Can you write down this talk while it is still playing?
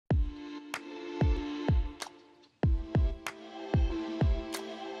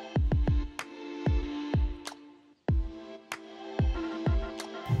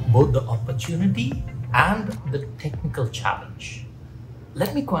both the opportunity and the technical challenge.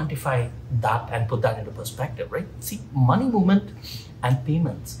 Let me quantify that and put that into perspective, right? See, money movement and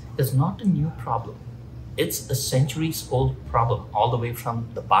payments is not a new problem. It's a centuries old problem, all the way from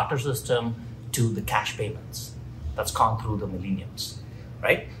the barter system to the cash payments that's gone through the millenniums,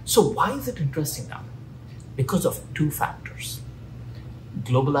 right? So why is it interesting now? Because of two factors: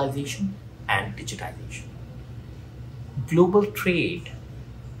 globalization and digitization. Global trade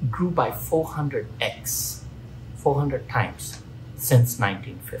grew by 400x, 400 times since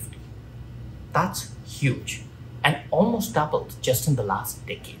 1950. That's huge and almost doubled just in the last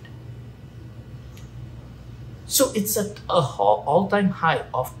decade. So it's at a all-time high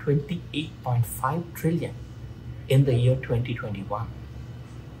of 28.5 trillion in the year 2021.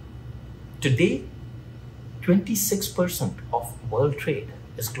 Today, 26% of world trade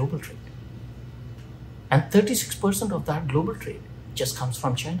is global trade. And 36% of that global trade just comes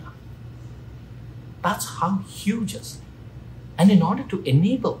from China. That's how huge it is. And in order to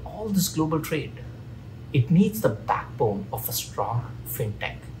enable all this global trade, it needs the backbone of a strong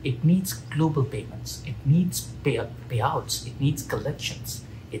fintech. It needs global payments. It needs payouts. It needs collections.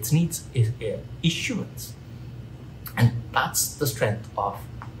 It needs issuance. And that's the strength of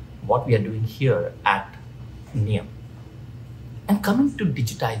what we are doing here at Nium. And coming to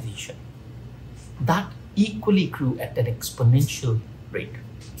digitization, that equally grew at an exponential rate.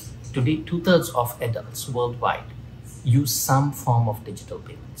 Today, 2/3 of adults worldwide use some form of digital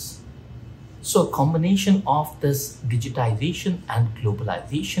payments. So a combination of this digitization and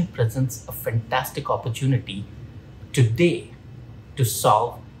globalization presents a fantastic opportunity today to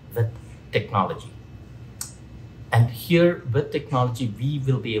solve with technology. And here with technology, we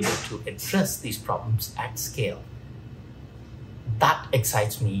will be able to address these problems at scale. That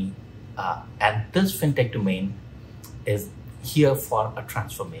excites me. And this fintech domain is here for a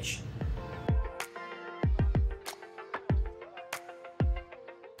transformation.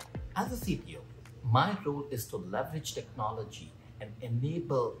 As a CTO, my role is to leverage technology and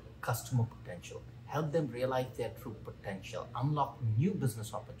enable customer potential, help them realize their true potential, unlock new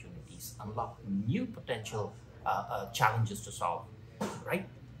business opportunities, unlock new potential challenges to solve, right?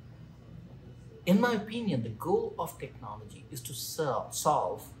 In my opinion, the goal of technology is to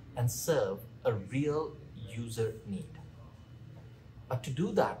solve and serve a real user need. But to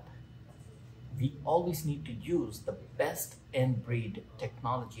do that, we always need to use the best in-breed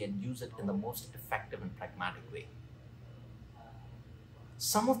technology and use it in the most effective and pragmatic way.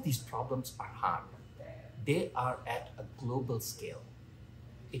 Some of these problems are hard. They are at a global scale.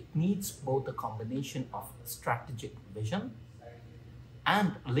 It needs both a combination of strategic vision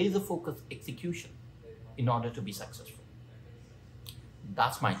and laser-focused execution in order to be successful.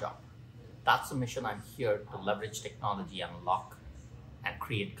 That's my job. That's the mission. I'm here to leverage technology, unlock, and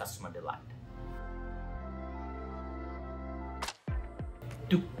create customer delight.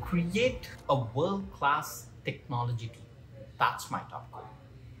 To create a world-class technology team, that's my top goal.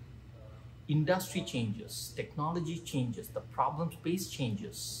 Industry changes, technology changes, the problem space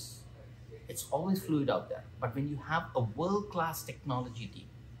changes. It's always fluid out there. But when you have a world-class technology team,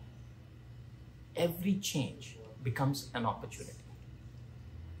 every change becomes an opportunity.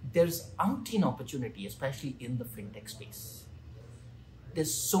 There's umpteen opportunity, especially in the fintech space.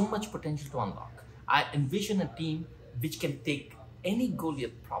 There's so much potential to unlock. I envision a team which can take any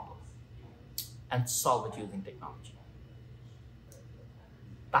Goliath problem and solve it using technology.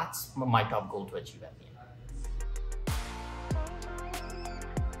 That's my top goal to achieve at the end.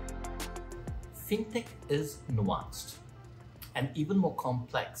 Fintech is nuanced, and even more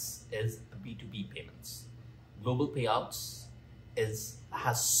complex is B2B payments. Global payouts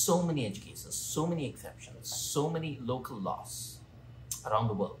has so many edge cases, so many exceptions, so many local laws around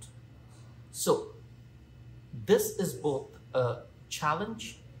the world. So this is both a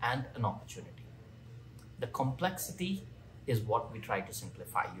challenge and an opportunity. The complexity is what we try to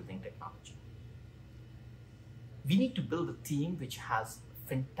simplify using technology. We need to build a team which has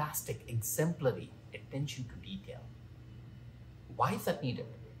fantastic, exemplary attention to detail. Why is that needed?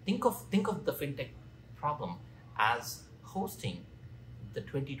 Think of the fintech problem as hosting the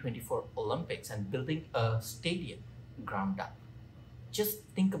 2024 Olympics and building a stadium ground up. Just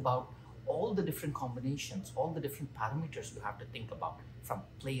think about all the different combinations, all the different parameters you have to think about, from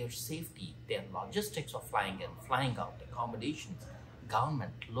player safety, their logistics of flying in, flying out, accommodations,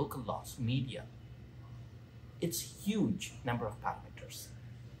 government, local laws, media. It's huge number of parameters.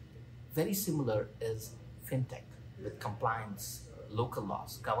 Very similar is fintech with compliance, local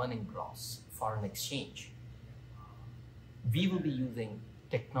laws, governing laws, foreign exchange. We will be using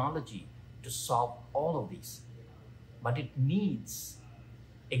technology to solve all of these, but it needs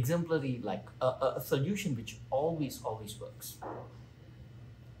exemplary, like a solution which always works.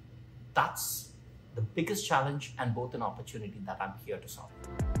 That's the biggest challenge and both an opportunity that I'm here to solve.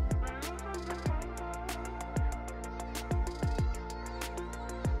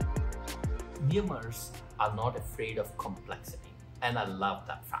 Niumers are not afraid of complexity, and I love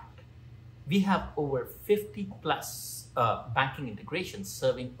that fact. We have over 50 plus banking integrations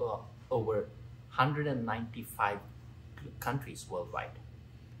serving over 195 countries worldwide.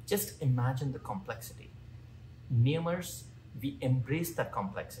 Just imagine the complexity. Niumers, we embrace that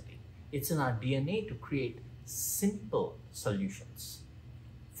complexity. It's in our DNA to create simple solutions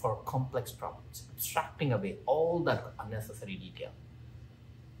for complex problems, abstracting away all that unnecessary detail.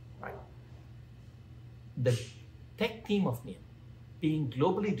 Right? The tech team of Nium, being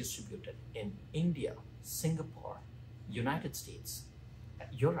globally distributed in India, Singapore, United States,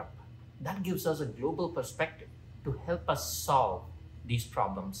 Europe, that gives us a global perspective to help us solve these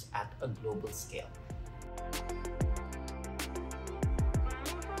problems at a global scale.